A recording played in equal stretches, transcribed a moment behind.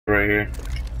right here.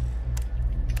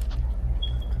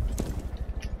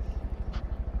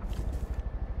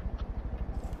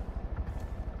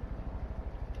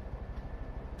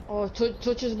 Oh,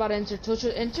 Twitch is about to enter. Twitch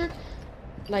entered,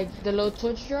 like the little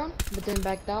Twitch drone, but then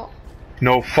backed out.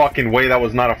 No fucking way, that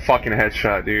was not a fucking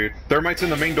headshot, dude. Thermite's in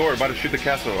the main door, about to shoot the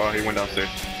castle. Oh, he went downstairs.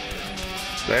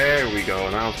 There we go,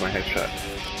 and that was my headshot.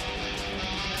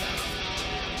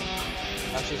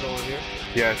 She's over here.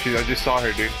 Yeah, I just saw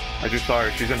her, dude. I just saw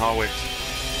her. She's in hallway.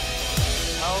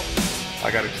 Help!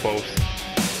 I got exposed.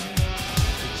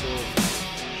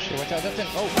 Shit, watch out, Dustin.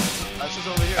 Oh! Ash is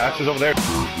over here. Ash is over there.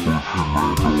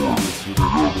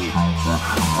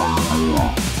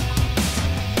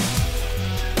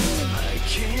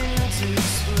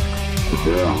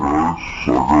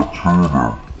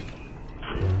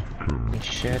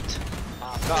 Shit.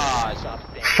 Gosh.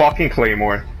 Fucking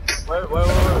Claymore. Wait.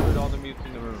 With all the mutes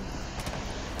in the room.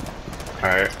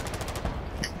 Alright.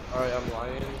 Alright, I'm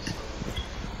lying. So...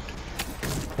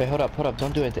 Wait, hold up.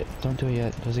 Don't do it. Don't do it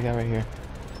yet. There's a guy right here.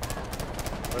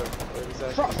 Where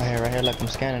exactly? Right here. Look, I'm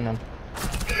scanning him.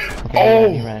 Okay,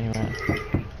 Oh! He ran.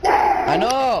 I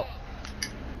know!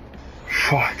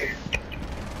 Fuck.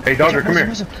 Hey, Dodger, come here.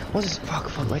 Moses,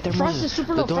 fuck, right there, Frost is Moses.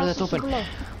 super The low. door Frost that's is super open. low.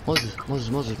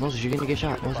 Moses, you're gonna get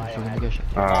shot. Moses, you're gonna get shot.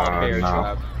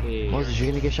 No. Moses, you're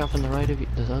gonna get shot from the right of you,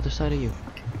 the other side of you.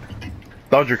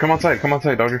 Dodger, come outside,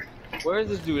 Dodger. Where is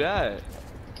this dude at?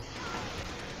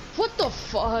 What the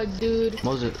fuck, dude?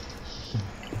 Moses.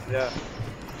 Yeah.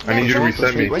 I need you to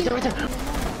reset me. Right there.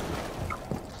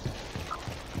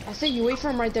 I say you wait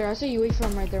for him right there.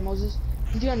 Moses.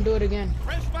 He's gonna do it again.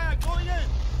 Fresh fire going in.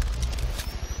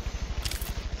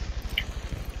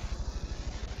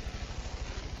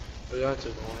 We got to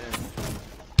go in.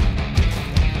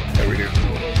 There we go.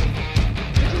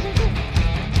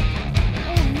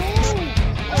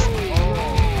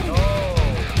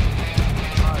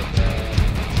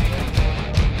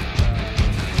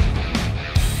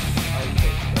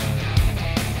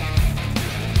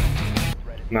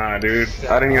 Nah, dude.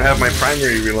 I didn't even have my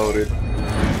primary reloaded.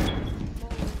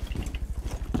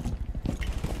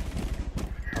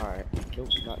 Alright. Nope,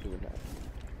 not doing that.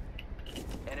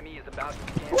 Enemy is about to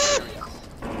scan the area.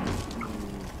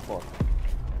 Fuck.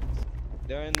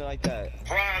 They're in like that.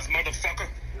 Surprise, motherfucker.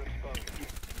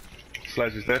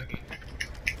 Sledge is dead.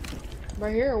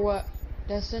 Right here or what?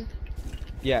 Destin?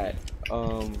 Yeah.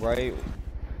 Right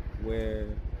where...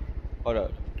 Hold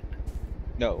up.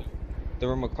 No. The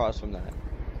room across from that.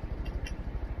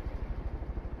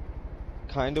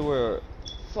 Kinda where...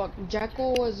 Fuck,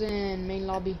 Jackal was in main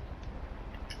lobby.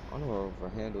 I don't know where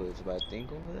handle is, but I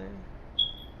think over there?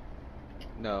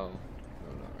 No. No,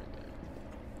 not right there.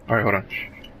 Alright, hold on.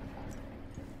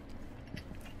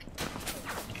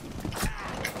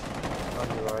 On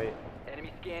the right.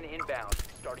 Enemy scan inbound.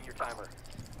 Starting your timer.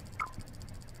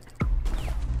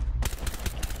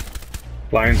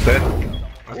 Lion's dead.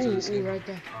 Ooh, right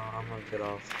there. I'm gonna get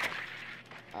off.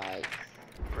 Alright.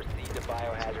 Proceed to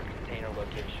biohazard container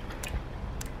location.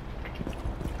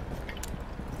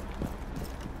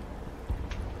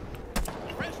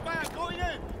 Fresh fire going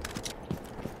in.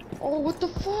 Oh, what the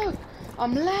fuck?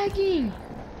 I'm lagging.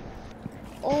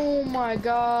 Oh my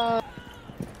god.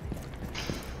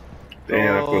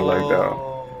 Damn, I feel like that.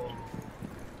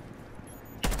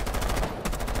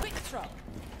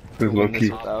 This is low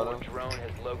key. Without him. Drone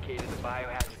has located the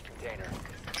biohazard container.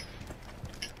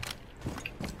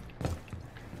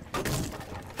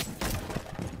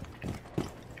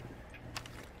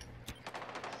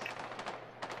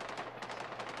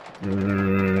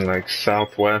 Like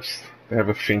southwest. They have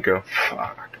a finca.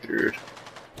 Fuck, dude.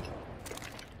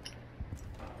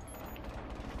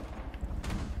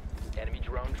 Enemy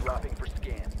drone dropping for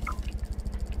scan.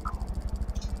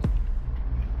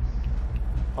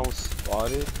 I was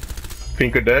spotted.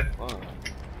 Finca dead? Wow.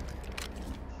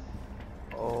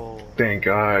 Oh. Thank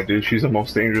God, dude. She's the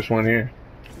most dangerous one here.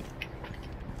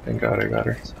 Thank God I got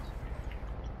her.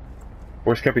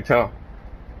 Where's Capital?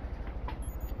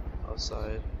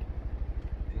 Outside.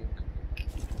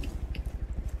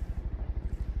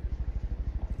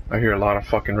 I hear a lot of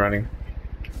fucking running.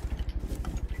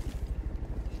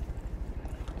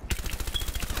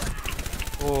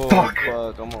 Oh, Fuck.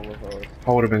 I'm on the hook.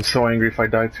 I would have been so angry if I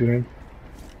died to him.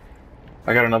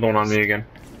 I got another one on me again.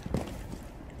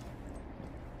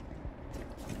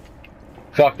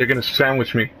 Fuck, they're gonna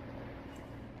sandwich me.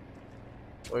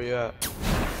 Where you at?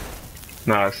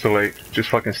 Nah, it's too late. Just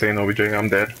fucking stay in OBJ, I'm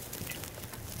dead.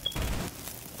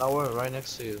 I went right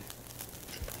next to you.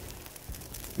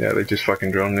 Yeah, they just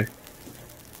fucking droned me.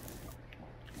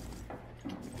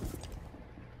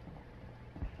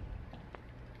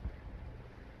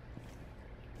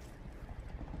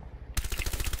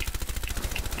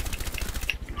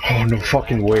 Oh, no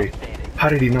fucking way. How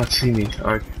did he not see me?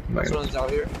 This one's out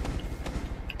here.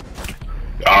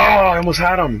 Oh, I almost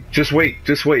had him. Just wait.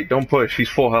 Don't push. He's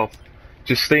full health.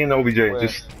 Just stay in the OBJ. Where?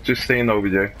 Just stay in the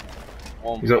OBJ.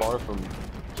 Well, I'm He's up. far from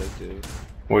objective.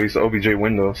 Well, he's the OBJ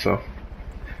window, so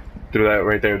do that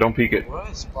right there. Don't peek it. Where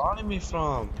is spawning me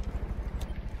from?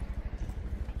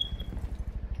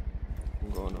 I'm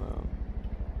going around.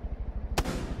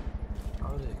 How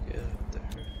did it get up there?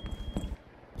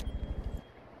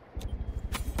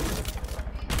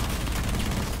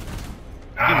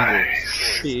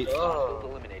 Nice. Oh.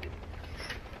 Eliminated.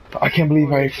 I can't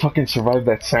believe I fucking survived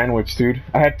that sandwich, dude.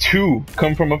 I had 2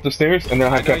 come from up the stairs, and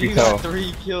then I had I know you Capital. got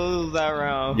 3 kills that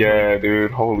round. Yeah,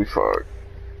 dude. Holy fuck.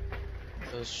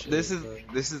 Oh, shit, This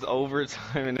is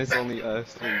overtime and it's only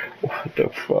us 3. What the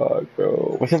fuck,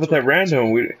 bro? What's up with that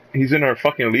random? He's in our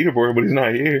fucking leaderboard, but he's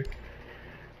not here.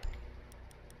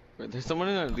 Wait, there's someone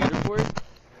in our leaderboard?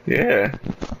 Yeah.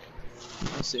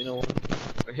 I see no one.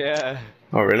 Yeah.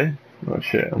 Oh, really? Oh,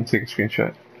 shit. I'm taking a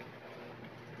screenshot.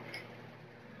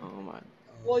 Oh my.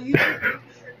 Well, you.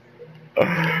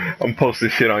 I'm posting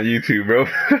shit on YouTube, bro.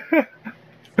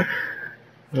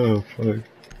 Oh, fuck.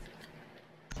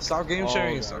 Stop game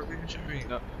sharing. God. Stop game sharing.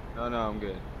 No, I'm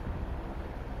good.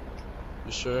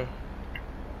 You sure?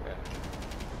 Yeah.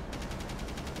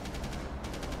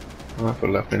 I'm gonna put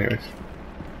left anyways.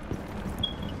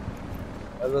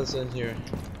 Evan's in here.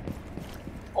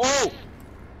 Oh!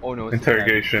 Oh no, it's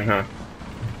Interrogation, huh?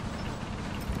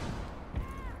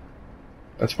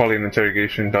 That's probably an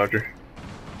interrogation, Dodger.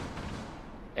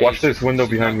 Hey, Watch this window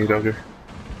she's behind not me, going. Dodger.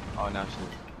 Oh, now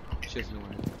she has nowhere.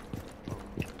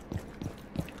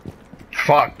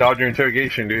 Fuck, Dodger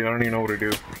interrogation, dude. I don't even know what to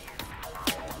do.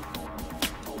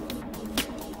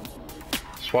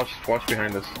 Just watch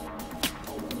behind us.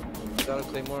 Got a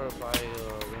claymore by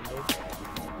window.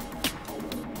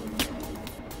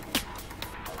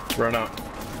 Run out.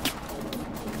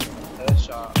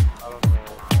 Headshot. I don't know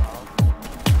how.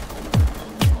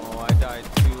 Oh, I died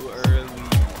too early.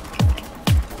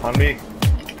 On me.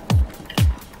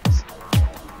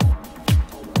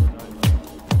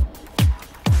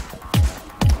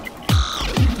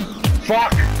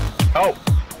 Fuck! Oh!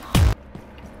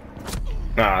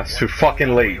 Nah, it's too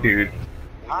fucking late, dude.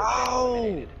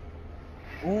 Ow!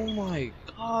 Oh my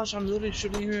gosh, I'm literally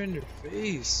shooting her in your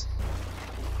face.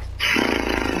 Come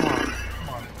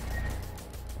on.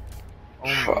 Oh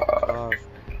my Fuck. gosh.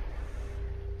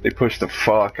 They pushed the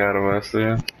fuck out of us,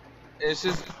 dude. It's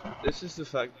just the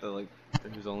fact that like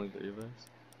there's only 3 of us,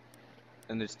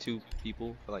 and there's 2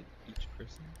 people for like each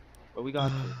person. But we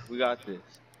got this. We got this.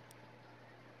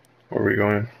 Where are we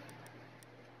going?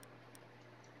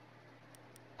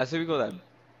 I say we go that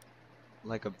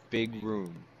like a big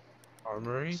room.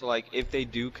 Armory? So like if they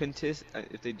do contest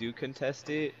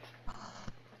it,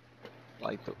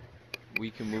 like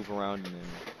we can move around and then.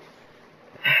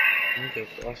 Okay,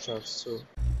 flash traps too.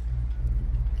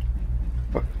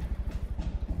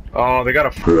 Oh, they got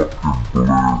a fuck.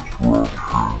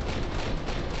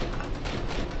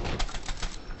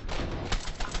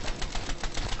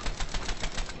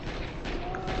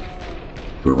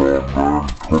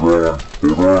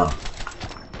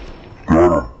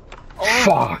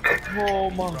 Oh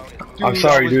my! Dude, I'm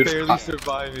sorry, I was dude. barely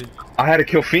surviving. I had to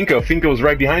kill Finka. Finka was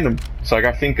right behind him, so I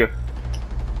got Finka.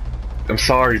 I'm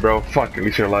sorry, bro. Fuck, at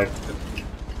least you're alive.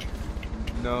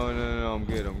 No, I'm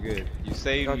good. You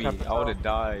saved me. I would have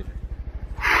died.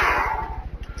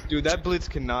 Dude, that blitz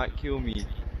cannot kill me.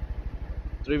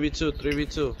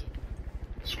 3v2.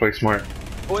 Just play smart.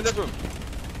 Oh, in this room.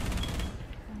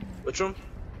 Which room?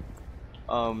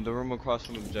 The room across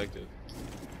from the objective.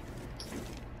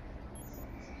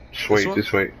 Just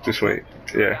wait.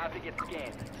 Yeah. About to get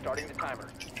scanned. Starting the timer.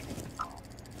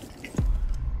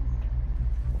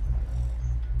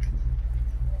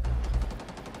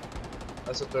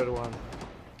 That's the 3rd one.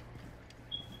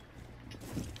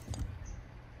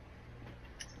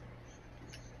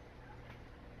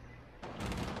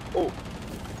 Oh,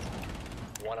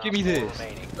 One give me op four this.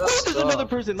 remaining. Oh, there's another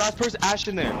person. Last person, Ash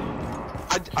in there.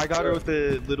 I got her with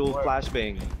the little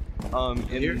flashbang.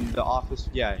 In Here? the office.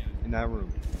 Yeah, in that room.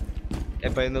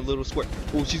 But in the little square.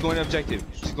 Oh, she's going to objective.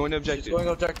 She's going to objective. She's going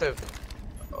objective.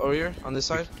 Over here, on this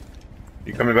side?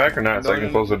 You coming back or not? So I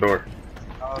can close the door.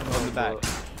 On the back.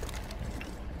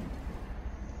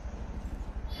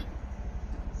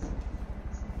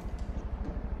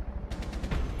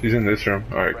 He's in this room.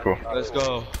 Alright, cool. Let's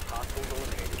go.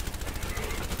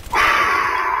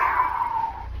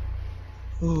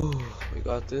 Ooh, we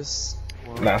got this.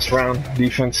 Last round.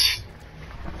 Defense.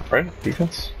 Right?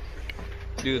 Defense?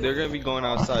 Dude, they're gonna be going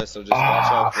outside, so just watch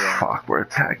Ah, out for them. fuck. We're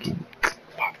attacking.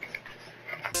 Fuck.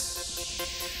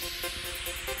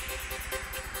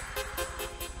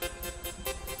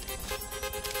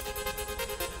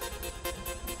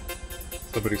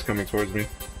 Somebody's coming towards me.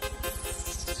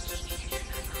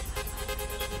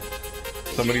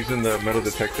 Somebody's in the metal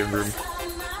detector room.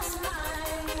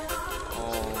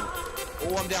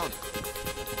 Oh, I'm down.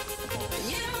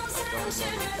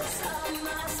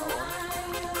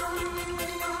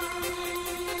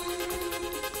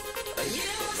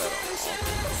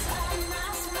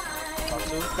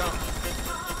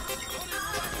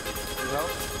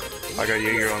 I got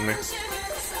Jaeger on me.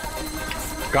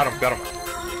 Got him.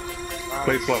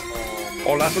 Play it slow.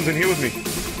 Oh, last one's in here with me.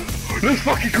 Let's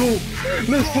fucking go!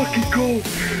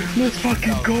 Let's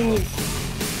fucking go!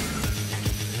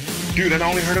 Dude, and I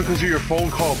only heard him because of your phone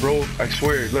call, bro. I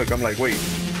swear. Look, I'm like, wait.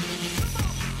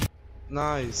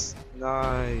 Nice.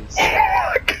 I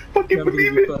can't fucking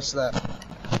believe it. Push that.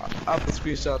 I have to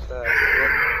screenshot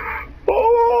that.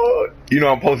 Oh, you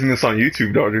know I'm posting this on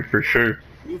YouTube, dog, for sure.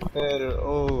 You better.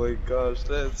 Oh my gosh,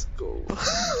 let's go.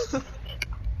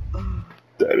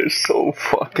 That is so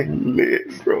fucking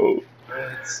lit, bro.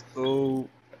 Let's go.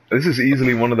 This is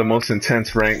easily one of the most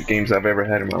intense ranked games I've ever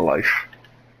had in my life.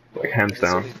 Like, hands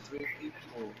down.